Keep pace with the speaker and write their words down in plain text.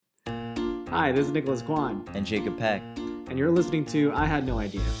Hi, this is Nicholas Kwan, And Jacob Peck. and you're listening to I Had No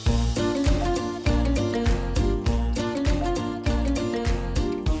Idea.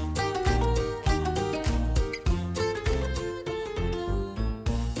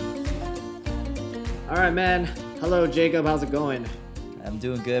 All right, man. Hello, Jacob. How's it going? I'm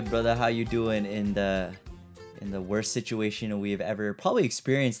doing good, brother. How you doing in the worst situation we've ever probably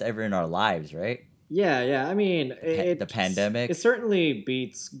experienced ever in our lives, right? Yeah. I mean, The pandemic. It certainly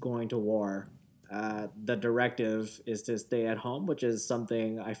beats going to war. The directive is to stay at home, which is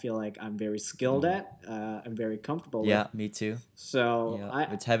something I feel like I'm very skilled at. I'm very comfortable Yeah, with. me too. So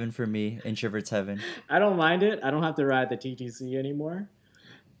Yeah, it's heaven for me. Introvert's heaven. I don't mind it. I don't have to ride the TTC anymore.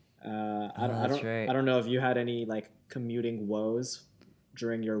 That's I right. don't know if you had any like commuting woes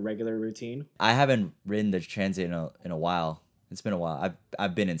during your regular routine. I haven't ridden the transit in a while. It's been a while.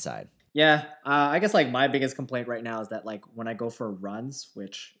 I've been inside. Yeah, I guess like my biggest complaint right now is that like when I go for runs,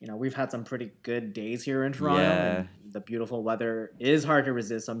 which we've had some pretty good days here in Toronto, Yeah. and the beautiful weather is hard to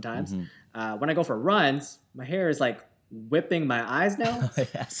resist sometimes. Mhm. When I go for runs, my hair is like whipping my eyes now,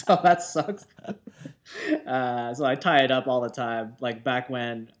 Yeah. so that sucks. So I tie it up all the time. Like back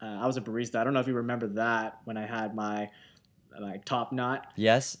when I was a barista, I don't know if you remember that when I had my top knot.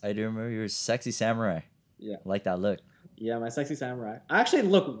 Yes, I do remember you were sexy samurai. Yeah. I like that look. Yeah, my sexy samurai. I actually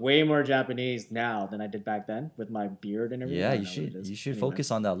look way more Japanese now than I did back then with my beard and everything. I Yeah, don't you know what it should is. you should Anyway. focus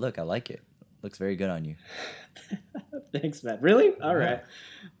on that look. I like it. Looks very good on you. Thanks, man. Really? All Yeah. right.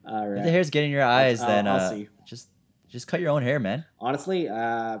 All If right. the hair's getting in your eyes, then I'll see. just cut your own hair, man. Honestly,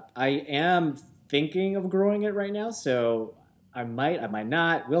 I am thinking of growing it right now, so I might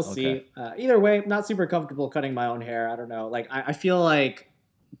not. We'll see. Okay. Either way, not super comfortable cutting my own hair. I don't know. Like, I feel like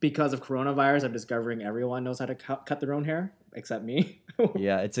because of coronavirus, I'm discovering everyone knows how to cut their own hair except me.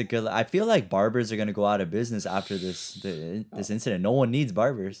 Yeah, it's a good. I feel like barbers are gonna go out of business after this incident. No one needs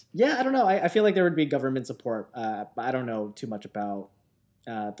barbers. Yeah, I don't know. I feel like there would be government support, but I don't know too much about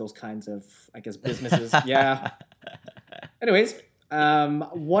those kinds of, I guess, businesses. Yeah. Anyways,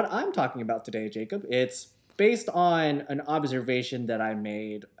 what I'm talking about today, Jacob, it's based on an observation that I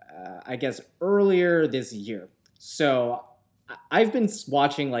made, I guess, earlier this year. So I've been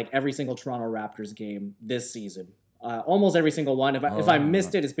watching like every single Toronto Raptors game this season. Almost every single one. If I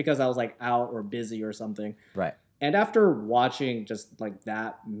missed it, it's because I was like out or busy or something. Right. And after watching just like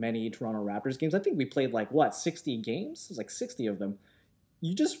that many Toronto Raptors games, I think we played like what 60 games. It's like 60 of them.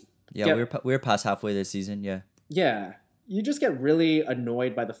 You just Yeah, we're past halfway this season. Yeah. you just get really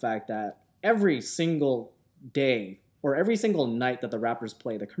annoyed by the fact that every single day or every single night that the Raptors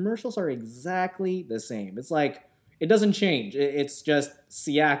play, the commercials are exactly the same. It's like it doesn't change. It's just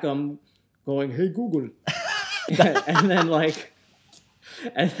Siakam going, "Hey Google," and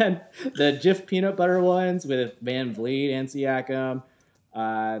then the Jif peanut butter ones with Van Vliet and Siakam.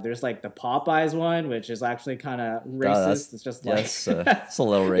 There's like the Popeyes one, which is actually kind of racist. It's just like it's a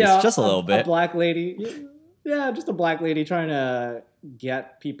little racist, just a little bit. A black lady, yeah, just a black lady trying to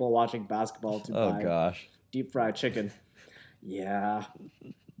get people watching basketball to buy Gosh. deep fried chicken. Yeah,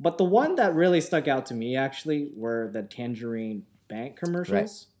 but the one that really stuck out to me actually were the Tangerine Bank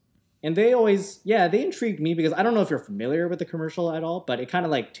commercials. Right. And they intrigued me because I don't know if you're familiar with the commercial at all, but it kind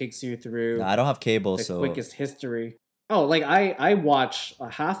of like takes you through No, I don't have cable, the so quickest history. Oh, like I watch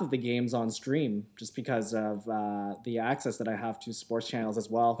half of the games on stream just because of the access that I have to sports channels as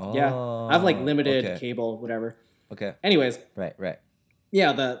well. Yeah, I have like limited okay. cable, whatever. Okay. Anyways, Right.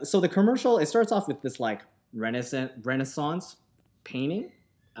 yeah. The commercial, it starts off with this like Renaissance painting,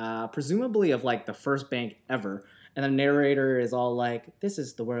 presumably of like the first bank ever. And the narrator is all like, "This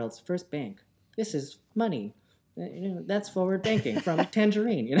is the world's first bank. This is money. That's forward banking from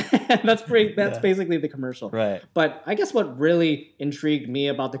Tangerine." That's basically the commercial. Right. But I guess what really intrigued me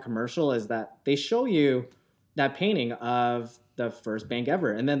about the commercial is that they show you that painting of the first bank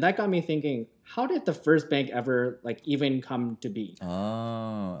ever, and then that got me thinking, how did the first bank ever like even come to be?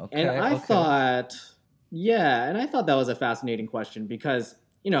 Oh, okay. And I thought that was a fascinating question because,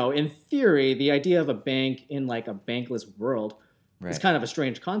 in theory, the idea of a bank in like a bankless world is kind of a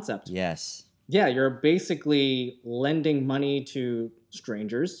strange concept. Yes. Yeah, you're basically lending money to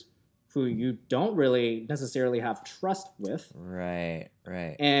strangers who you don't really necessarily have trust with. Right.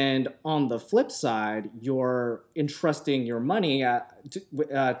 And on the flip side, you're entrusting your money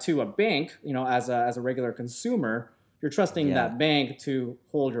to a bank, as a regular consumer. You're trusting that bank to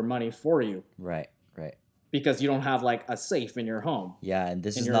hold your money for you. Right. Because you don't have like a safe in your home. Yeah, and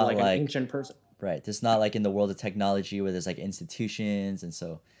this and is you're not like like an ancient person. Right. This is not like in the world of technology where there's like institutions, and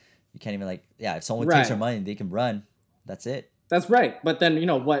so you can't even like if someone takes your money, they can run. That's it. That's right. But then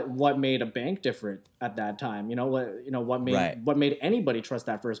what made a bank different at that time? Right. What made anybody trust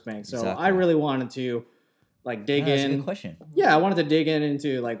that first bank? So I Exactly. really wanted to like dig Yeah, that's a good in. question. Yeah, I wanted to dig in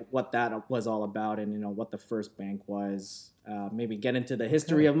into like what that was all about, and what the first bank was. Maybe get into the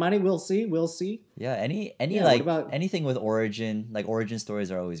history Okay. of money. We'll see. We'll see. Yeah, any Yeah. What like about? anything with origin, like origin stories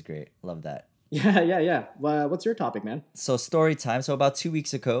are always great. Love that. Yeah, yeah, yeah. What's your topic, man? So story time. So about 2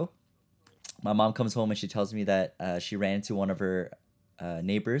 weeks ago, my mom comes home and she tells me that she ran into one of her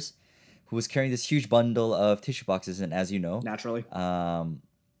neighbors who was carrying this huge bundle of tissue boxes. And as you know, Naturally. um,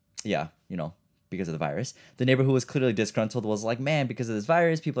 yeah, because of the virus, the neighbor who was clearly disgruntled was like, man, because of this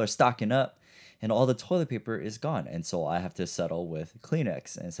virus, people are stocking up and all the toilet paper is gone. And so I have to settle with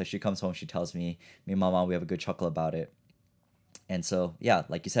Kleenex. And so she comes home, she tells me and my mom, we have a good chuckle about it. And so, yeah,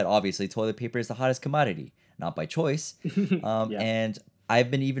 like you said, obviously, toilet paper is the hottest commodity, not by choice. Yeah. And I've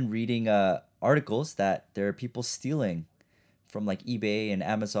been even reading articles that there are people stealing from like eBay and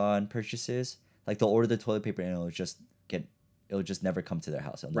Amazon purchases. Like they'll order the toilet paper and it'll just never come to their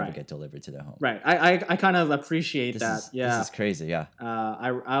house. It'll never Right. get delivered to their home. Right. I kind of appreciate This that. is Yeah. this is crazy. Yeah.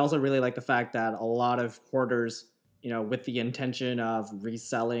 I also really like the fact that a lot of hoarders, with the intention of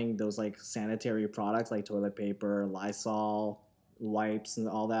reselling those like sanitary products like toilet paper, Lysol, wipes, and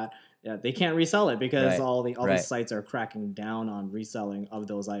all that, yeah, they can't resell it because Right. all these Right. sites are cracking down on reselling of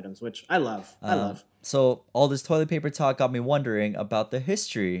those items, which I love. I Um, love. so all this toilet paper talk got me wondering about the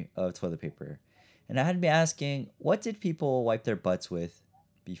history of toilet paper. And I had me asking, what did people wipe their butts with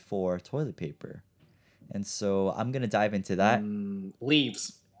before toilet paper? And so I'm gonna dive into that.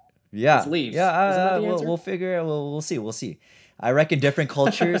 Leaves. It's Yeah, leaves. yeah. Isn't that the We'll answer? we'll figure. We'll see. We'll see. I reckon different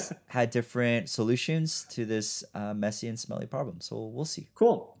cultures had different solutions to this messy and smelly problem. So we'll see.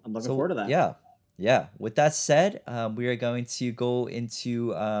 Cool. I'm looking forward to that. Yeah, yeah. With that said, we are going to go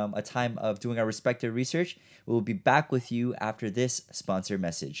into a time of doing our respective research. We will be back with you after this sponsor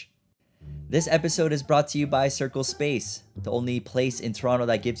message. This episode is brought to you by Circle Space, the only place in Toronto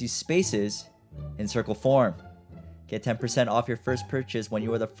that gives you spaces in circle form. Get 10% off your first purchase when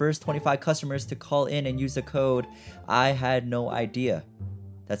you are the first 25 customers to call in and use the code I had no idea.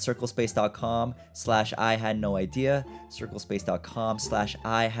 That's circlespace.com/I had no idea.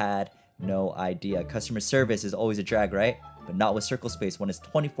 Circlespace.com/I had no idea. Customer service is always a drag, right? But not with Circle Space when it's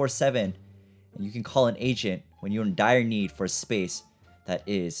 24/7 and you can call an agent when you're in dire need for a space that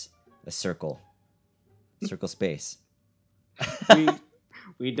is a circle. Circle Space.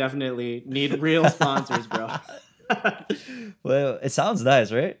 We definitely need real sponsors, bro. Well, it sounds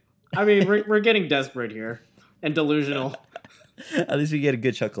nice, right? I mean, we're getting desperate here and delusional. At least we get a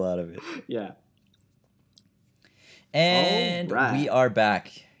good chuckle out of it. Yeah. And Alright. we are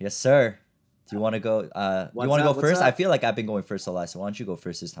back. Yes, sir. Do you want to go? Do you What's want to up? go What's first? I up? feel like I've been going first a lot, so why don't you go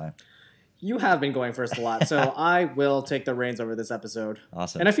first this time? You have been going first a lot, so I will take the reins over this episode.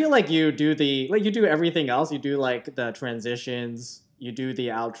 Awesome. And I feel like you do everything else. You do like the transitions, you do the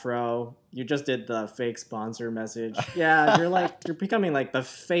outro, you just did the fake sponsor message. Yeah, you're becoming like the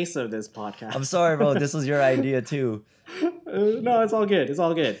face of this podcast. I'm sorry, bro. This was your idea too. No, it's all good. It's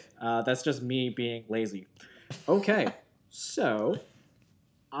all good. That's just me being lazy. Okay, so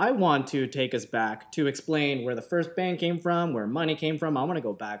I want to take us back to explain where the first bank came from, where money came from. I want to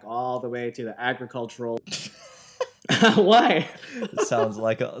go back all the way to the agricultural. Why? sounds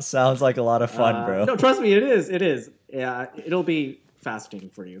like a lot of fun, bro. No, trust me, it is. It is. Yeah, it'll be fascinating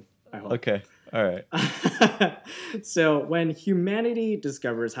for you, I hope. Okay. All right. So when humanity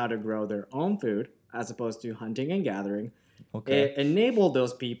discovers how to grow their own food as opposed to hunting and gathering, Okay. it enabled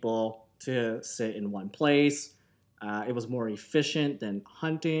those people to sit in one place. It was more efficient than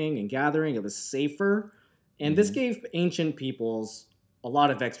hunting and gathering. It was safer. And this gave ancient peoples a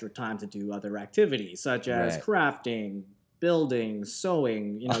lot of extra time to do other activities, such as Right. crafting, building,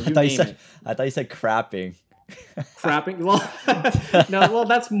 sewing, you I you thought you name said it. crapping. Crapping? Well, no, well,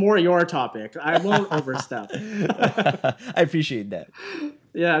 that's more your topic. I won't overstep. I appreciate that.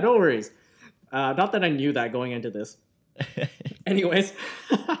 Yeah, no worries. Not that I knew that going into this. Anyways,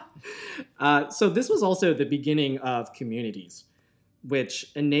 so this was also the beginning of communities,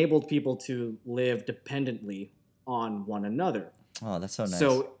 which enabled people to live dependently on one another. Oh, that's so nice.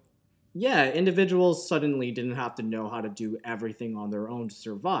 So, yeah, individuals suddenly didn't have to know how to do everything on their own to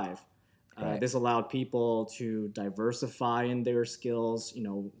survive. Right. This allowed people to diversify in their skills,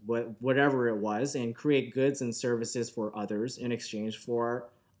 whatever it was, and create goods and services for others in exchange for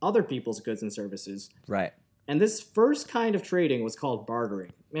other people's goods and services. Right. And this first kind of trading was called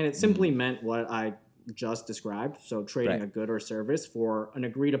bartering. And it simply meant what I just described. So trading Right. a good or service for an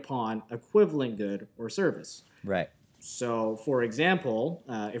agreed upon equivalent good or service. Right. So, for example,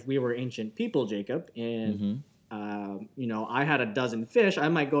 if we were ancient people, Jacob, and I had a dozen fish, I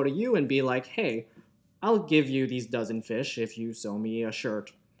might go to you and be like, hey, I'll give you these dozen fish if you sew me a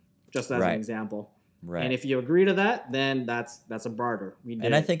shirt, just as an Right. example. And Right. if you agree to that, then that's a barter. We did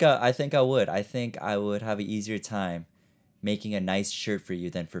And I it. think I think I would. I think I would have an easier time making a nice shirt for you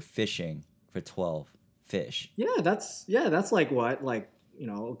than for fishing for 12 fish. That's like what, like,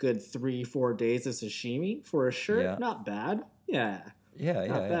 a good 3-4 days of sashimi for a shirt. Yeah. Not bad. Yeah, Yeah, yeah,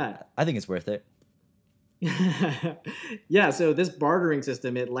 not yeah. bad. I think it's worth it. Yeah, so this bartering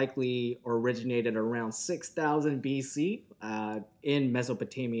system, it likely originated around 6000 BC in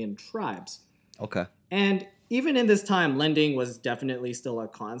Mesopotamian tribes. Okay. And even in this time, lending was definitely still a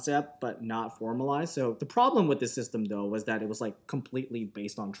concept, but not formalized. So the problem with this system, though, was that it was like completely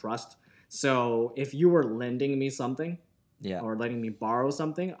based on trust. So if you were lending me something Yeah. or letting me borrow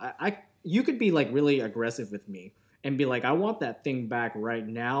something, you could be like really aggressive with me and be like, I want that thing back right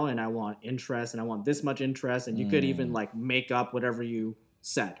now, and I want interest, and I want this much interest, and you could even like make up whatever you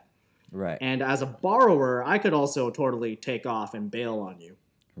said. Right. And as a borrower, I could also totally take off and bail on you,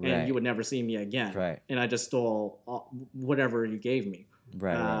 and Right. you would never see me again. Right. And I just stole whatever you gave me.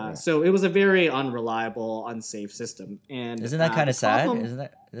 Right. So it was a very unreliable, unsafe system. And Isn't that kind the of sad? problem-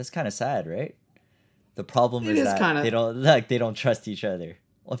 That's kind of sad, right? The problem It is is that kinda- they don't trust each other.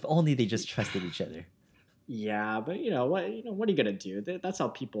 Well, if only they just trusted each other. Yeah, but what are you gonna do? That's how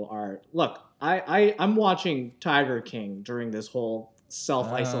people are. Look, I'm watching Tiger King during this whole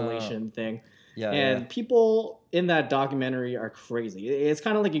self-isolation thing. Yeah. And people in that documentary are crazy. It's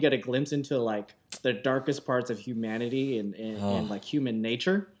kind of like you get a glimpse into like the darkest parts of humanity and like human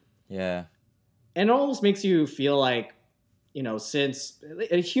nature. Yeah. And it almost makes you feel like, since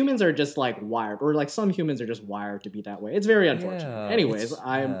humans are just like wired, or like some humans are just wired to be that way. It's very unfortunate. Yeah, Anyways,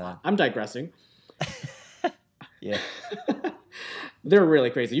 yeah. I'm digressing. Yeah. They're really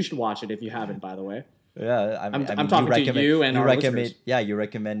crazy. You should watch it if you haven't, by the way. Yeah, I'm talking to you and our listeners. Yeah, you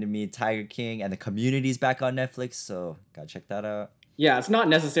recommended me Tiger King, and the Community's back on Netflix, so gotta check that out. Yeah, it's not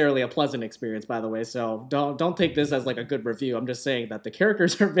necessarily a pleasant experience, by the way. So don't take this as like a good review. I'm just saying that the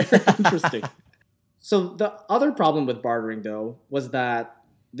characters are very interesting. So the other problem with bartering, though, was that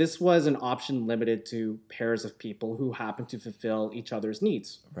this was an option limited to pairs of people who happen to fulfill each other's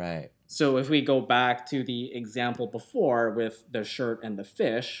needs. Right. So if we go back to the example before with the shirt and the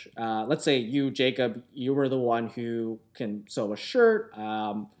fish, let's say you, Jacob, you were the one who can sew a shirt.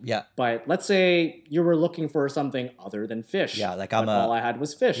 Yeah. But let's say you were looking for something other than fish. Yeah, like but all I had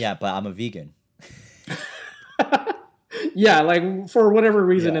was fish. Yeah, but I'm a vegan. Yeah, like for whatever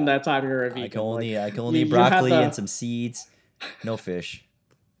reason Yeah. in that time you're a vegan. I can only you eat broccoli had the- and some seeds. No fish.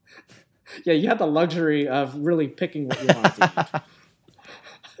 Yeah, you had the luxury of really picking what you wanted to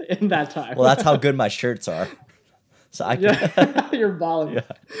eat in that time. Well, that's how good my shirts are. So I can. Yeah, you're balling. Yeah.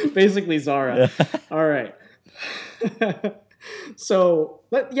 Basically Zara. All right. So,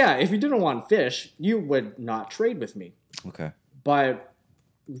 but yeah, if you didn't want fish, you would not trade with me. Okay. But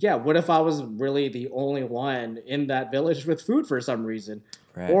yeah, what if I was really the only one in that village with food for some reason?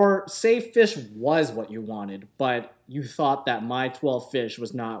 Right. Or say fish was what you wanted, but you thought that my 12 fish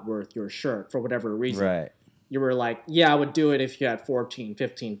was not worth your shirt for whatever reason. Right. You were like, yeah, I would do it if you had 14,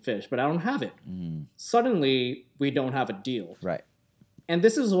 15 fish, but I don't have it. Suddenly, we don't have a deal. Right. And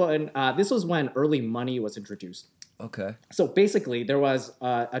this was when early money was introduced. Okay. So basically, there was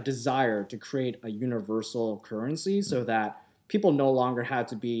a desire to create a universal currency so that people no longer had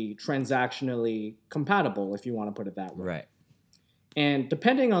to be transactionally compatible, if you want to put it that way. Right. And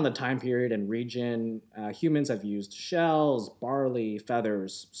depending on the time period and region, humans have used shells, barley,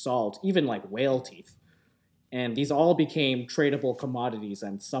 feathers, salt, even like whale teeth. And these all became tradable commodities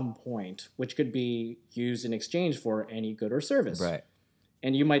at some point, which could be used in exchange for any good or service. Right.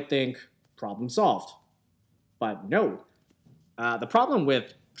 And you might think, problem solved. But no. The problem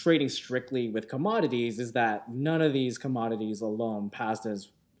with trading strictly with commodities is that none of these commodities alone passed as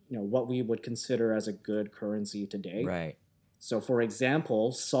what we would consider as a good currency today. Right. So, for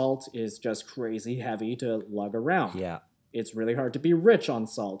example, salt is just crazy heavy to lug around. Yeah. It's really hard to be rich on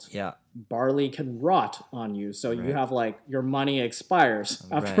salt. Yeah. Barley can rot on you, so you Right. have like your money expires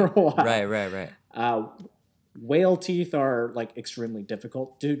after a while. Right. Whale teeth are like extremely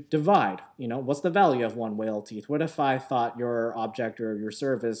difficult to divide. What's the value of one whale teeth? What if I thought your object or your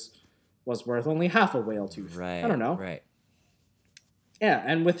service was worth only half a whale tooth? Right. I don't know. Right. Yeah,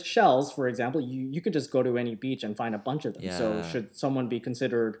 and with shells, for example, you could just go to any beach and find a bunch of them. So Yeah. should someone be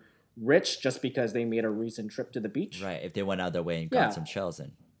considered rich just because they made a recent trip to the beach? Right. If they went out of their way and Yeah. got some shells,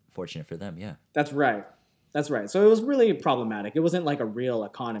 then fortunate for them. Yeah. That's right. That's right. So it was really problematic. It wasn't like a real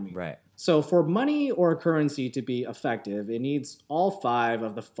economy. Right. So for money or currency to be effective, it needs all 5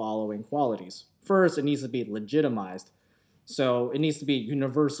 of the following qualities. First, it needs to be legitimized. So it needs to be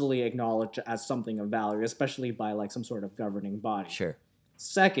universally acknowledged as something of value, especially by like some sort of governing body. Sure.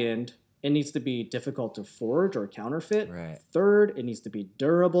 Second, it needs to be difficult to forge or counterfeit. Right. Third, it needs to be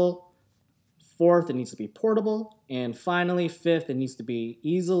durable. Fourth, it needs to be portable. And finally, fifth, it needs to be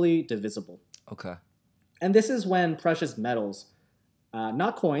easily divisible. Okay. And this is when precious metals,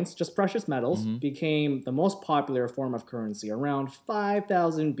 not coins, just precious metals, became the most popular form of currency around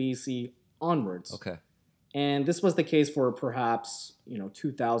 5000 BC onwards. Okay. And this was the case for perhaps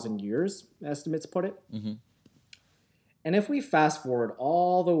 2,000 years, estimates put it. And if we fast forward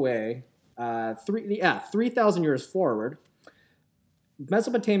all the way 3,000 years forward,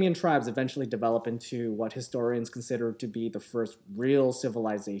 Mesopotamian tribes eventually develop into what historians consider to be the first real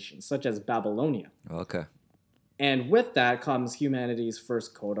civilization, such as Babylonia. Okay. And with that comes humanity's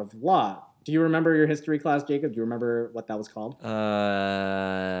first code of law. Do you remember your history class, Jacob? Do you remember what that was called?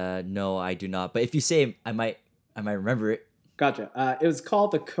 No, I do not. But if you say, I might remember it. Gotcha. It was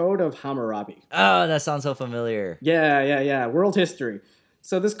called the Code of Hammurabi. Oh, that sounds so familiar. Yeah. World history.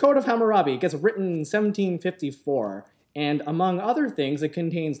 So this Code of Hammurabi gets written in 1754, and among other things, it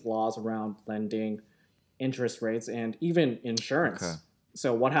contains laws around lending, interest rates, and even insurance. Okay.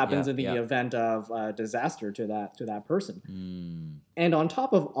 So what happens in the yeah. event of a disaster to that person? And on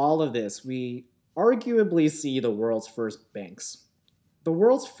top of all of this, we arguably see the world's first banks. The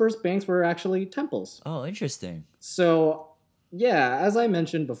world's first banks were actually temples. Oh, interesting. So, yeah, as I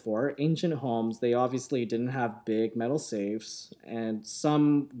mentioned before, ancient homes, they obviously didn't have big metal safes, and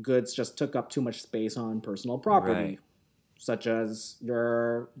some goods just took up too much space on personal property, Right. such as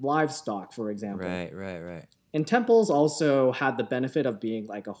your livestock, for example. Right. And temples also had the benefit of being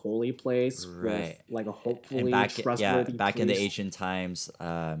like a holy place Right. with like a hopefully And trustworthy back in the priest. ancient times,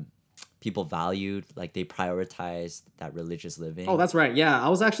 people valued, like they prioritized that religious living. Oh, that's right. Yeah, I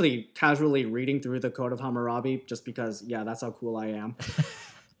was actually casually reading through the Code of Hammurabi just because, yeah, that's how cool I am.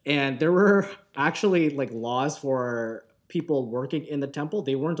 And there were actually like laws for people working in the temple.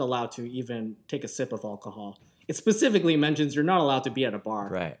 They weren't allowed to even take a sip of alcohol. It specifically mentions you're not allowed to be at a bar.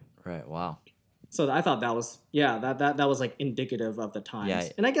 Right. Wow. So I thought that was that was like indicative of the times. Yeah.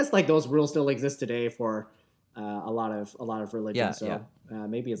 And I guess like those rules still exist today for a lot of religion. Yeah, so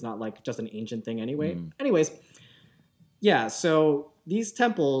maybe it's not like just an ancient thing anyway. Anyways, yeah. So these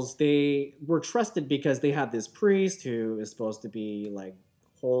temples, they were trusted because they had this priest who is supposed to be like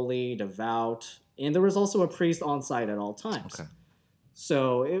holy, devout, and there was also a priest on site at all times. Okay.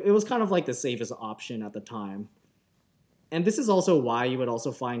 So it was kind of like the safest option at the time. And this is also why you would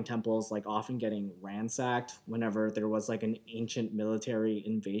also find temples like often getting ransacked whenever there was like an ancient military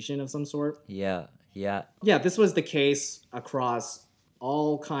invasion of some sort. Yeah. Yeah, this was the case across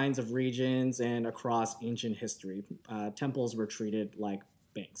all kinds of regions and across ancient history. Temples were treated like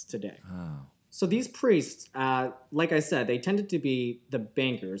banks today. Oh. So these priests, like I said, they tended to be the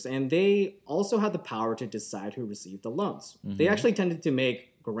bankers, and they also had the power to decide who received the loans. They actually tended to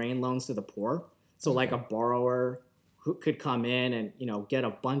make grain loans to the poor. So like a borrower who could come in and get a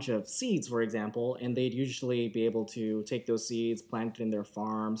bunch of seeds, for example, and they'd usually be able to take those seeds, plant it in their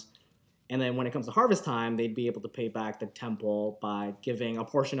farms, and then when it comes to harvest time, they'd be able to pay back the temple by giving a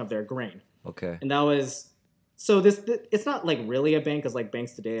portion of their grain. Okay. And that was so this it's not like really a bank, because like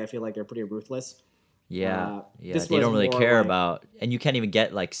banks today, I feel like they're pretty ruthless. Yeah. this They was don't really more care like- about, and you can't even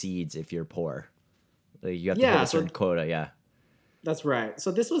get like seeds if you're poor. Like, you have to Yeah, hit a so- certain quota. Yeah. That's right.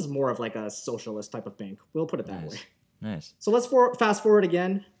 So this was more of like a socialist type of bank. We'll put it that way. Nice. So let's fast forward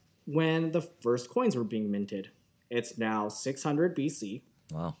again when the first coins were being minted. It's now 600 BC.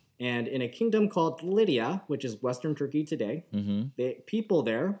 Wow. And in a kingdom called Lydia, which is Western Turkey today, people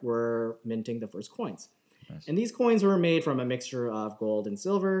there were minting the first coins. Nice. And these coins were made from a mixture of gold and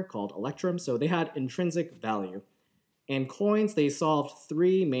silver called electrum, so they had intrinsic value. And coins, they solved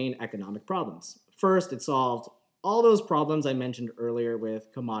three main economic problems. First, it solved all those problems I mentioned earlier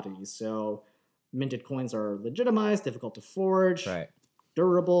with commodities. So minted coins are legitimized, difficult to forge, Right.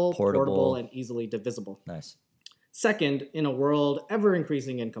 durable, Portable. portable, and easily divisible. Nice. Second, in a world ever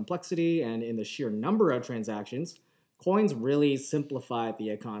increasing in complexity and in the sheer number of transactions, coins really simplified the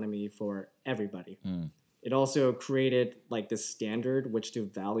economy for everybody. It also created like this standard which to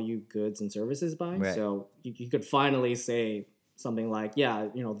value goods and services by. Right. So you could finally say something like, yeah,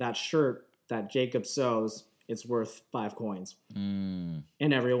 that shirt that Jacob sews, it's worth 5 coins. And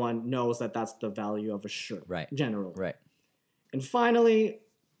everyone knows that that's the value of a shirt, Right. generally. Right. And finally,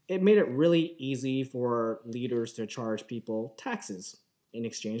 it made it really easy for leaders to charge people taxes in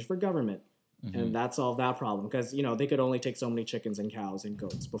exchange for government. And that solved that problem because, they could only take so many chickens and cows and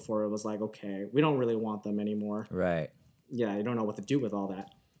goats before it was like, okay, we don't really want them anymore. Right. Yeah, you don't know what to do with all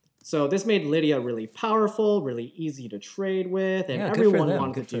that. So this made Lydia really powerful, really easy to trade with, and Yeah, good for everyone them.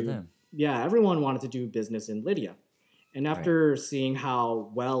 wanted Good to for do them. yeah, everyone wanted to do business in Lydia. And Right. after seeing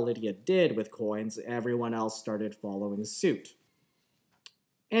how well Lydia did with coins, everyone else started following suit.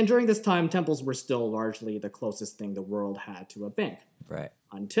 And during this time, temples were still largely the closest thing the world had to a bank, Right.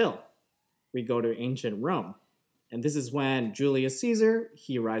 until we go to ancient Rome. And this is when Julius Caesar,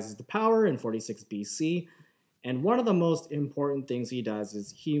 he rises to power in 46 BC. And one of the most important things he does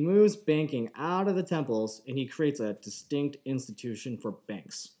is he moves banking out of the temples and he creates a distinct institution for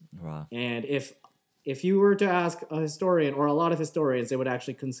banks. Wow. And if you were to ask a historian or a lot of historians, they would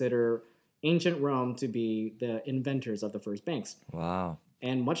actually consider ancient Rome to be the inventors of the first banks. Wow.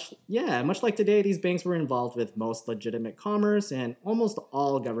 And much like today, these banks were involved with most legitimate commerce and almost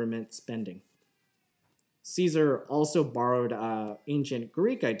all government spending. Caesar also borrowed an ancient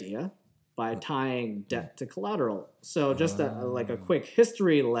Greek idea by tying debt to collateral. So just like a quick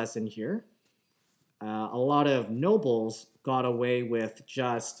history lesson here, a lot of nobles got away with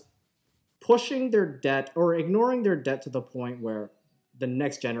just pushing their debt or ignoring their debt to the point where the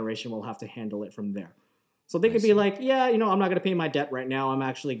next generation will have to handle it from there. So they could be like, yeah, I'm not going to pay my debt right now. I'm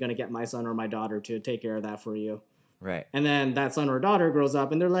actually going to get my son or my daughter to take care of that for you. Right. And then that son or daughter grows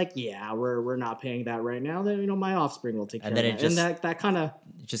up and they're like, yeah, we're not paying that right now. Then, my offspring will take care of that. And that kind of...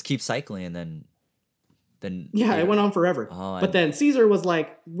 It just keeps cycling and then yeah, it went on forever. Oh, but then Caesar was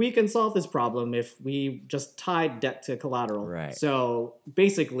like, we can solve this problem if we just tied debt to collateral. Right. So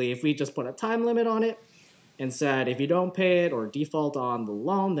basically, if we just put a time limit on it and said, if you don't pay it or default on the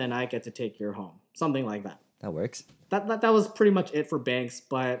loan, then I get to take your home. Something like that. That works. That was pretty much it for banks,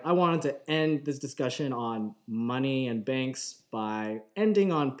 but I wanted to end this discussion on money and banks by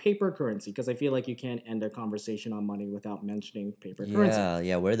ending on paper currency, because I feel like you can't end a conversation on money without mentioning paper currency.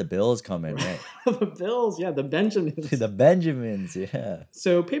 Yeah, where the bills come in, right? The bills, yeah, the Benjamins. The Benjamins, yeah.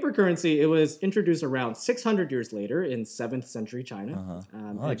 So paper currency, it was introduced around 600 years later in 7th century China.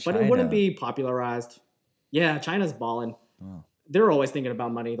 But China. it wouldn't be popularized. Yeah, China's balling. Oh. They're always thinking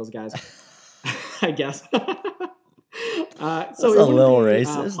about money, those guys. I guess. So it a little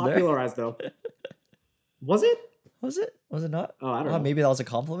racist. Popularized though. Was it? Was it? Was it not? Oh, I don't know. Maybe that was a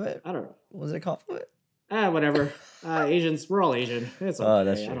compliment. I don't know. Was it a compliment? Whatever. Asians, we're all Asian. It's okay. Oh,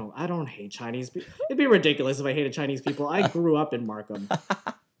 that's true. I don't hate Chinese people. It'd be ridiculous if I hated Chinese people. I grew up in Markham.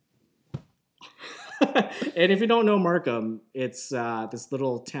 And if you don't know Markham, it's this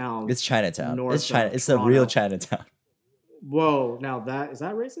little town. It's Chinatown. North It's China. of It's the Toronto. real Chinatown. Whoa! Now is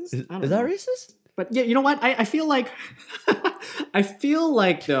that racist? Is I don't that know. racist? But yeah, you know what? I feel like I feel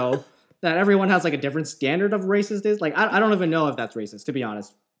like though that everyone has like a different standard of racist is. Like I don't even know if that's racist, to be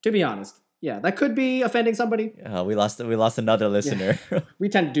honest. Yeah, that could be offending somebody. We lost another listener. We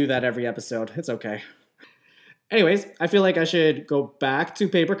tend to do that every episode. It's okay. Anyways, I feel like I should go back to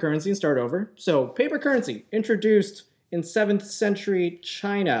paper currency and start over. So paper currency introduced in 7th century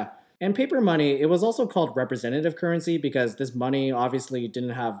China. And paper money, it was also called representative currency because this money obviously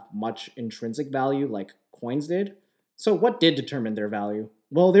didn't have much intrinsic value like coins did. So what did determine their value?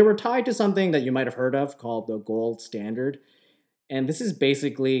 Well, they were tied to something that you might have heard of called the gold standard. And this is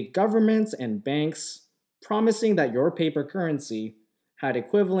basically governments and banks promising that your paper currency had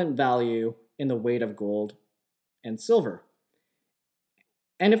equivalent value in the weight of gold and silver.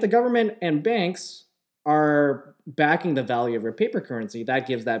 And if the government and banks are backing the value of your paper currency, that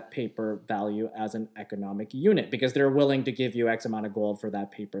gives that paper value as an economic unit because they're willing to give you X amount of gold for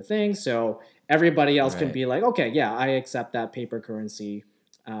that paper thing. So everybody else can be like, okay, yeah, I accept that paper currency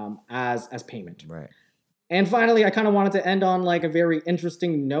as payment. Right. And finally, I kind of wanted to end on like a very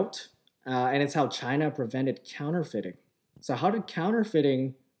interesting note, and it's how China prevented counterfeiting. So how did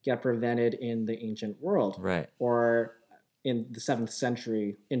counterfeiting get prevented in the ancient world? Right. Or in the 7th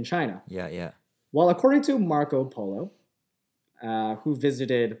century in China? Yeah. Well, according to Marco Polo, who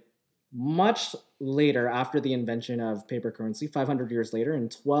visited much later after the invention of paper currency, 500 years later in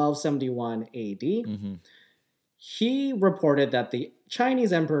 1271 AD, he reported that the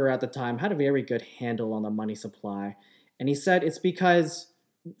Chinese emperor at the time had a very good handle on the money supply. And he said it's because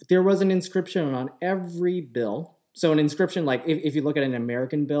there was an inscription on every bill. So an inscription, like if you look at an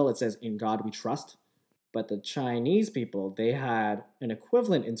American bill, it says, "In God we trust." But the Chinese people, they had an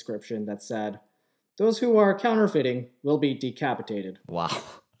equivalent inscription that said, "Those who are counterfeiting will be decapitated." Wow.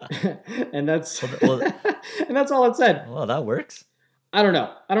 And that's and that's all it said. Well, that works. I don't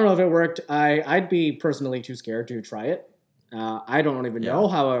know if it worked. I'd be personally too scared to try it. I don't even know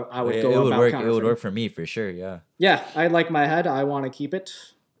how I would go about counterfeiting. It would work for me for sure. Yeah. Yeah, I like my head. I want to keep it.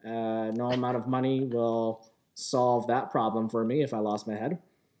 No amount of money will solve that problem for me if I lost my head.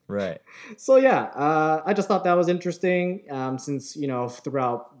 Right. So yeah, I just thought that was interesting. Since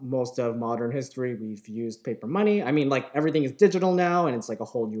throughout most of modern history, we've used paper money. I mean, like everything is digital now, and it's like a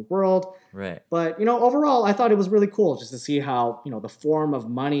whole new world. Right. But overall, I thought it was really cool just to see how the form of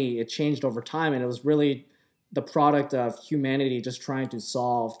money it changed over time, and it was really the product of humanity just trying to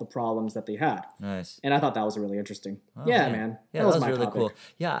solve the problems that they had. Nice. And I thought that was really interesting. Oh, Yeah, man, Yeah, that that was was my really topic. cool.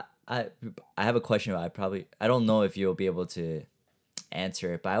 Yeah, I have a question. I don't know if you'll be able to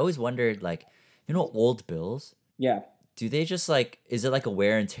answer it, but I always wondered, like, old bills. Yeah. Do they just like, is it like a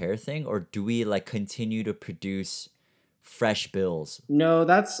wear and tear thing, or do we like continue to produce fresh bills? No,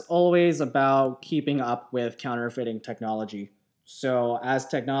 that's always about keeping up with counterfeiting technology. So, as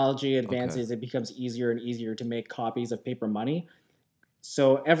technology Okay. advances, it becomes easier and easier to make copies of paper money.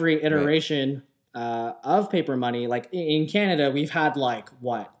 So, every Right. iteration of paper money, like in Canada, we've had like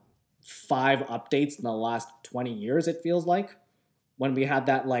what, 5 updates in the last 20 years, it feels like when we had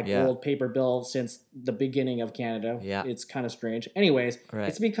that like Yeah. old paper bill since the beginning of Canada. Yeah. It's kind of strange. Anyways, Right.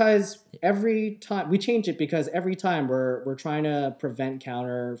 it's because every time we change it because every time we're trying to prevent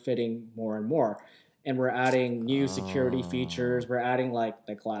counterfeiting more and more. And we're adding new security Oh. features. We're adding like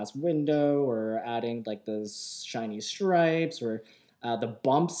the glass window, or adding like the shiny stripes, or the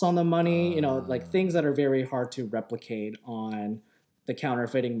bumps on the money, like things that are very hard to replicate on the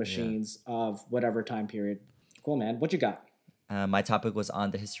counterfeiting Yeah. machines of whatever time period. Cool, man. What you got? My topic was on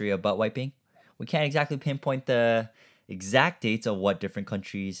the history of butt wiping. We can't exactly pinpoint the exact dates of what different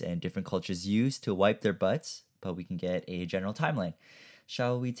countries and different cultures use to wipe their butts, but we can get a general timeline.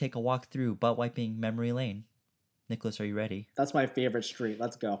 Shall we take a walk through butt wiping memory lane? Nicholas, are you ready? That's my favorite street.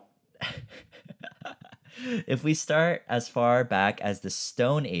 Let's go. If we start as far back as the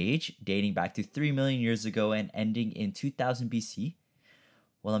Stone Age, dating back to 3 million years ago and ending in 2000 BC,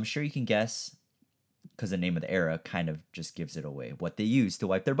 well, I'm sure you can guess, because the name of the era kind of just gives it away, what they use to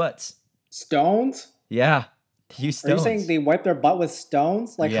wipe their butts. Stones? Yeah, they use Are you saying stones. they wipe their butt with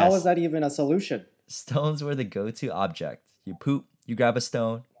stones? Like, how is Yes, that even a solution? stones were the go to object. You poop, you grab a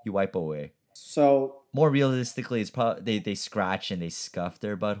stone, you wipe away. So, More realistically, it's probably they scratch and they scuff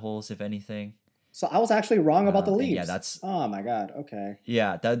their buttholes, if anything. so I was actually wrong about the And yeah, leaves. that's Oh my god. Okay.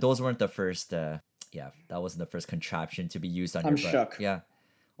 yeah, those weren't the first. Yeah, that wasn't the first contraption to be used on I'm your butt. shook. Yeah.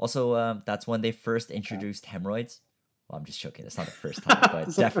 Also, that's when they first Okay. introduced hemorrhoids. Well, I'm just joking. That's not the first time, This but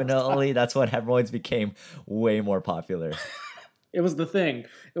is the first time. definitely that's when hemorrhoids became way more popular. It was the thing.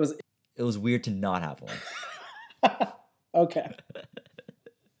 It was It was weird to not have one. okay.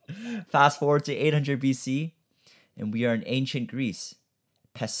 Fast forward to 800 BC, and we are in ancient Greece.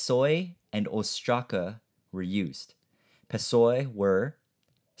 Pessoi and ostraka were used. Pessoi were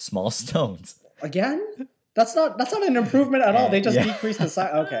small stones. Again? That's not an improvement at all. They just Yeah. decreased the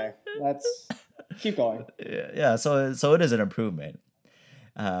size. Okay. Let's keep going. Yeah, so it is an improvement.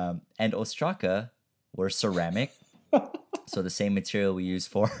 And ostraka were ceramic, so the same material we use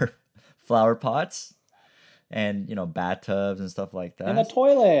for flower pots and bathtubs and stuff like In the that.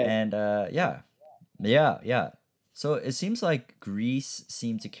 toilet. And yeah. So it seems like Greece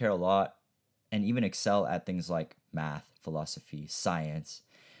seemed to care a lot and even excel at things like math, philosophy, science.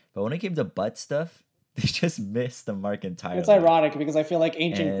 But when it came to butt stuff, they just missed the mark entirely. It's ironic because I feel like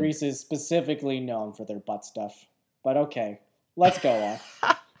ancient And Greece is specifically known for their butt stuff. But okay, let's go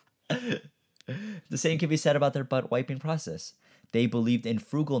on. the same can be said about their butt wiping process. They believed in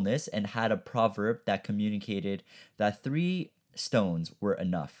frugalness and had a proverb that communicated that 3 stones were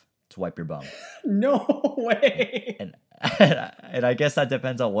enough to wipe your bum. No way. And and I guess that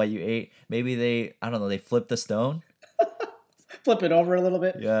depends on what you ate. Maybe I don't know, they flipped the stone. Flip it over a little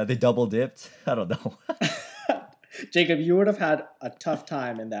bit. Yeah, they double dipped. I don't know. Jacob, you would have had a tough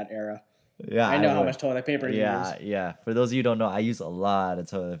time in that era. Yeah, I I know how would. much toilet paper you use. Yeah. For those of you who don't know, I use a lot of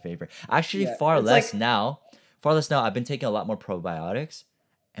toilet paper. Actually, Yeah, far it's less like now. Far less now. I've been taking a lot more probiotics,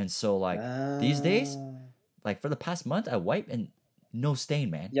 and so like these days, uh, like for the past month, I wipe and no stain,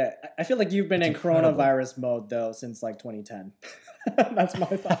 man. yeah, I feel like you've been It's in incredible. coronavirus mode though since like 2010. That's my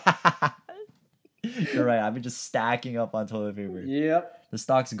thought. You're right. I've been just stacking up on toilet paper. Yep. The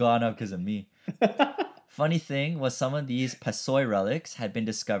stock's gone up because of me. Funny thing was some of these Pasoi relics had been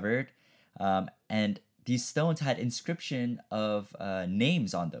discovered, and these stones had inscription of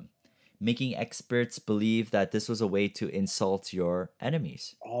names on them, making experts believe that this was a way to insult your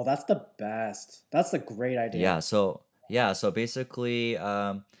enemies. Oh, that's the best. That's a great idea. So basically,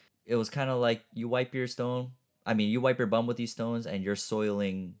 it was kind of like you wipe your stone. I mean, you wipe your bum with these stones, and you're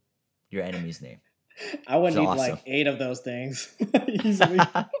soiling your enemy's name. I would It's need awesome. like 8 of those things easily.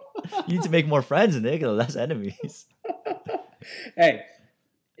 You need to make more friends, Nick. Less enemies. Hey,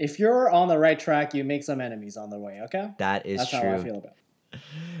 if you're on the right track, you make some enemies on the way, okay? That is That's how I true. feel about it.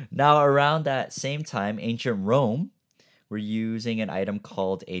 Now, around that same time, ancient Rome were using an item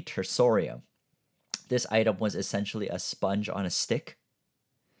called a tersorium. This item was essentially a sponge on a stick.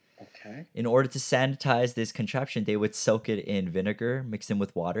 Okay. In order to sanitize this contraption, they would soak it in vinegar mixed in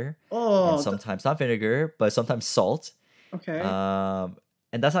with water, and Oh, sometimes not vinegar, but sometimes salt. okay.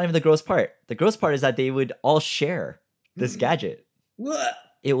 And that's not even the gross part. The gross part is that they would all share this gadget. Blech,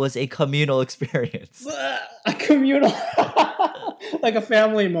 It was a communal experience. blech, a communal, like a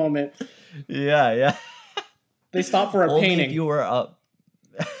family moment. Yeah. They stop for a Only painting. if you were up.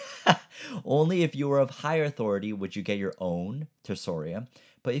 Only if you were of higher authority would you get your own tersorium.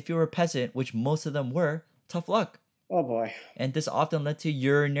 But if you were a peasant, which most of them were, tough luck. Oh boy. And this often led to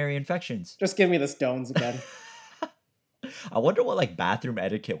urinary infections. Just give me the stones again. I wonder what like bathroom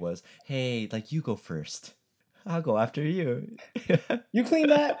etiquette was. Hey, like you go first. I'll go after you. You clean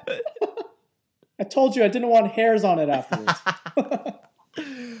that? I told you I didn't want hairs on it afterwards.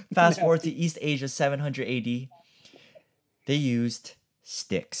 Fast forward to East Asia 700 AD. They used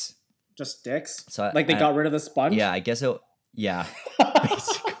sticks. Just sticks? So Like they got rid of the sponge? Yeah, I guess it. Yeah,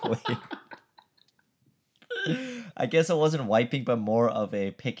 basically. I guess it wasn't wiping, but more of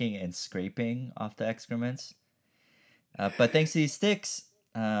a picking and scraping off the excrements. But thanks to these sticks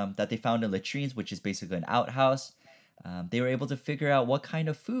that they found in latrines, which is basically an outhouse, they were able to figure out what kind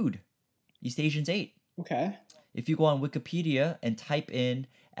of food East Asians ate. Okay. If you go on Wikipedia and type in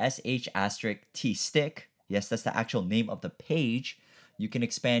sh*t stick, yes, that's the actual name of the page, you can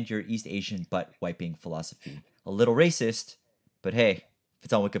expand your East Asian butt wiping philosophy. A little racist, but hey, if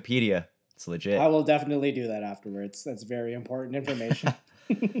it's on Wikipedia, it's legit. I will definitely do that afterwards. That's very important information.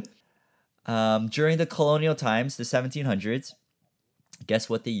 During the colonial times, the 1700s, guess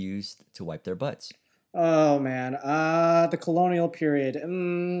what they used to wipe their butts? Oh man. The colonial period.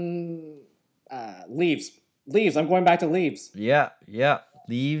 Leaves. Leaves. I'm going back to leaves. Yeah.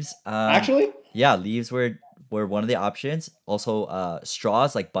 Leaves. Actually? Yeah, leaves were one of the options. Also,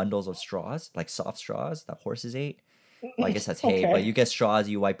 straws, like bundles of straws, like soft straws that horses ate. Well, I guess that's hay, Okay. but you get straws,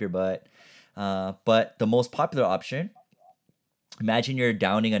 you wipe your butt. But the most popular option, imagine you're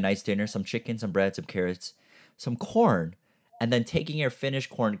downing a nice dinner, some chicken, some bread, some carrots, some corn, and then taking your finished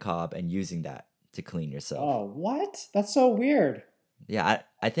corn cob and using that to clean yourself. Oh, what? That's so weird. Yeah,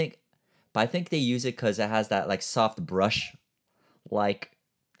 I think they use it because it has that like soft brush like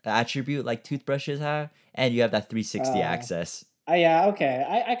attribute like toothbrushes have, and you have that 360 Uh, access. Yeah, okay.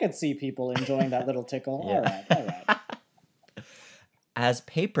 I could see people enjoying that little tickle. Yeah. All right. As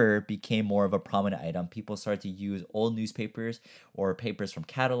paper became more of a prominent item, people started to use old newspapers or papers from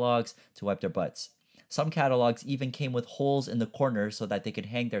catalogs to wipe their butts. Some catalogs even came with holes in the corners so that they could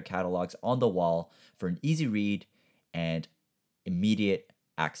hang their catalogs on the wall for an easy read and immediate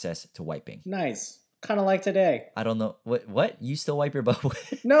access to wiping. Nice. Kind of like today. I don't know what you still wipe your butt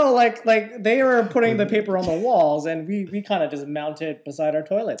with? No, like they were putting the paper on the walls, and we kind of just mount it beside our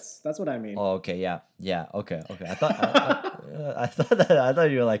toilets. That's what I mean. Oh, okay, yeah, okay. I thought I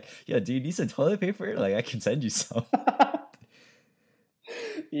thought you were like, yeah, do you need some toilet paper? Like, I can send you some.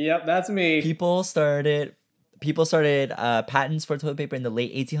 Yep, that's me. People started patents for toilet paper in the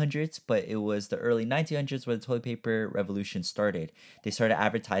late 1800s, but it was the early 1900s where the toilet paper revolution started. They started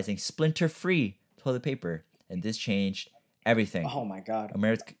advertising splinter-free toilet paper, and this changed everything. Oh my god.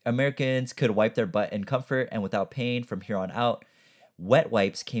 Americans could wipe their butt in comfort and without pain from here on out. Wet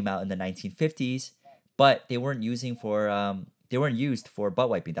wipes came out in the 1950s, but they weren't used for butt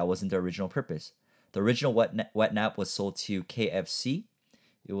wiping. That wasn't their original purpose. The original wet nap was sold to KFC.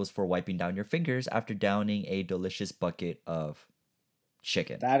 It was for wiping down your fingers after downing a delicious bucket of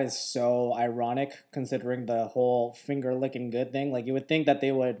chicken. That is so ironic considering the whole finger licking good thing. Like you would think that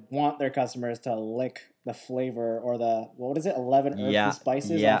they would want their customers to lick the flavor or the what is it, 11 herbs and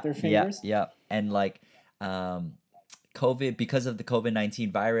spices off their fingers. Yeah. And like COVID, because of the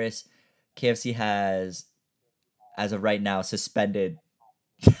COVID-19 virus, KFC has, as of right now, suspended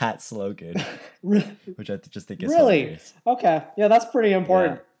that slogan, which I just think is Really? hilarious. Okay. Yeah, that's pretty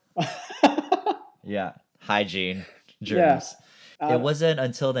important. Yeah. Hygiene, germs. It wasn't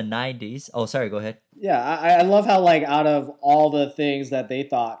until the 90s. Oh, sorry, go ahead. Yeah, I love how like out of all the things that they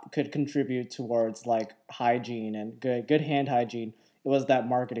thought could contribute towards like hygiene and good hand hygiene, it was that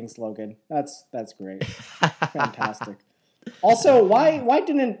marketing slogan. That's great. Fantastic. Also, why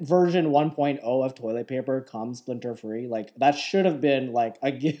didn't version 1.0 of toilet paper come splinter free? Like that should have been like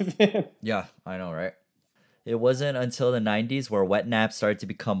a given. Yeah, I know, right? It wasn't until the 90s where wet naps started to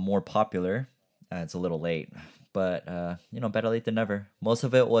become more popular. It's a little late, but better late than never. Most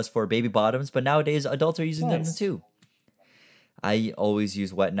of it was for baby bottoms, but nowadays adults are using them Nice. too. I always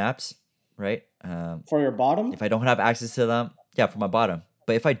use wet naps, right? For your bottom? If I don't have access to them, Yeah, for my bottom.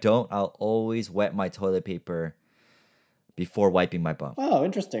 But if I don't, I'll always wet my toilet paper before wiping my bum. Oh,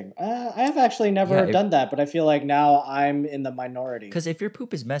 interesting. I have actually never Yeah, done that, but I feel like now I'm in the minority. because if your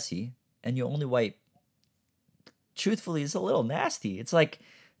poop is messy and you only wipe, truthfully, it's a little nasty. It's like,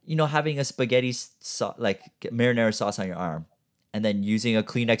 having a spaghetti like marinara sauce on your arm, and then using a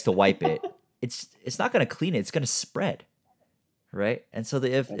Kleenex to wipe it. It's not gonna clean it. It's gonna spread, right? And so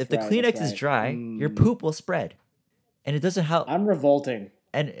if That's the right, Kleenex that's is right. dry, your poop will spread, and it doesn't help. I'm revolting.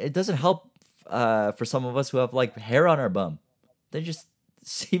 And it doesn't help for some of us who have like hair on our bum. They're just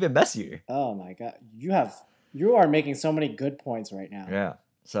it's even messier. Oh my god, you are making so many good points right now. Yeah.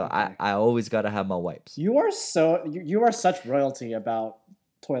 So Okay. I always gotta have my wipes. You are you are such royalty about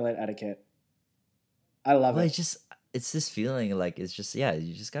toilet etiquette. I love Well, it. it's this feeling like it's just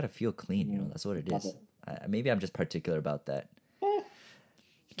you just gotta feel clean. That's what it Love is. it. Maybe I'm just particular about that. Eh.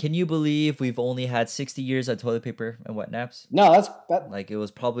 Can you believe we've only had 60 years of toilet paper and wet naps? No, that. Like it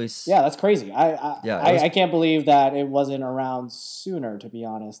was probably Yeah, that's crazy. Yeah, it was- I can't believe that it wasn't around sooner. To be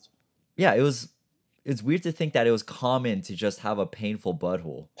honest. yeah, it was. It's weird to think that it was common to just have a painful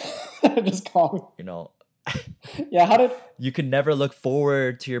butthole. Just call. Yeah. How did? You can never look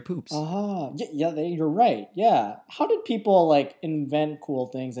forward to your poops. Yeah. You're right. Yeah. How did people like invent cool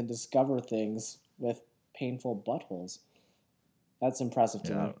things and discover things with painful buttholes? That's impressive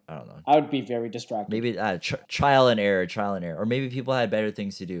to me. I don't know. I would be very distracted. Maybe trial and error, or maybe people had better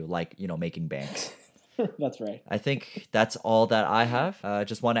things to do, like making banks. That's right. I think that's all that I have.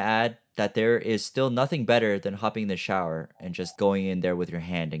 Just want to add that there is still nothing better than hopping in the shower and just going in there with your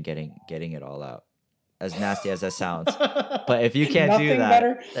hand and getting it all out. As nasty as that sounds, but if you can't do Nothing that,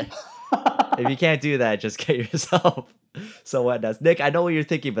 better. if you can't do that, just get yourself some wet nuts. Nick, I know what you're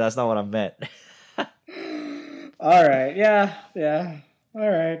thinking, but that's not what I meant. All right. Yeah. All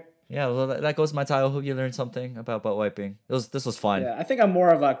right. Yeah, well, that goes my title. Hope you learned something about butt wiping. This was fun. Yeah. I think I'm more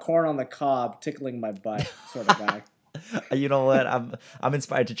of a corn on the cob, tickling my butt sort of guy. You know what? I'm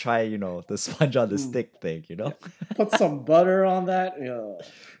inspired to try, the sponge on the stick thing, Put some butter on that. Ugh.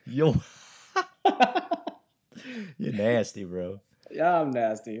 Yo. You're nasty, bro. Yeah, I'm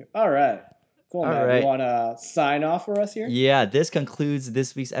nasty. All right. Cool, man. right. You want to sign off for us here? Yeah, this concludes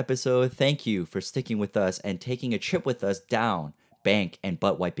this week's episode. Thank you for sticking with us and taking a trip with us down bank and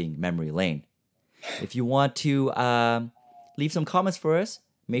butt wiping memory lane. If you want to leave some comments for us,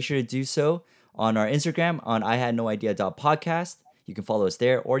 make sure to do so on our Instagram on ihadnoidea.podcast. You can follow us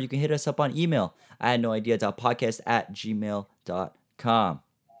there, or you can hit us up on email, ihadnoidea.podcast@gmail.com.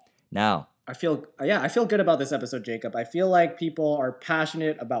 Now, I feel good about this episode, Jacob. I feel like people are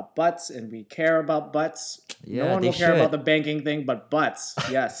passionate about butts and we care about butts. Yeah, no one they will care should. about the banking thing, but butts.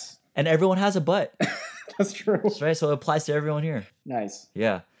 Yes. and everyone has a butt, That's true. right? So it applies to everyone here. Nice.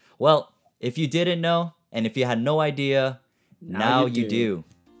 Yeah. Well, if you didn't know, and if you had no idea, now you do.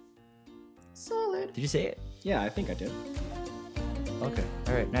 Solid. Did you say it? Yeah, I think I did. Okay.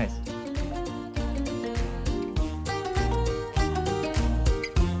 All right. Nice.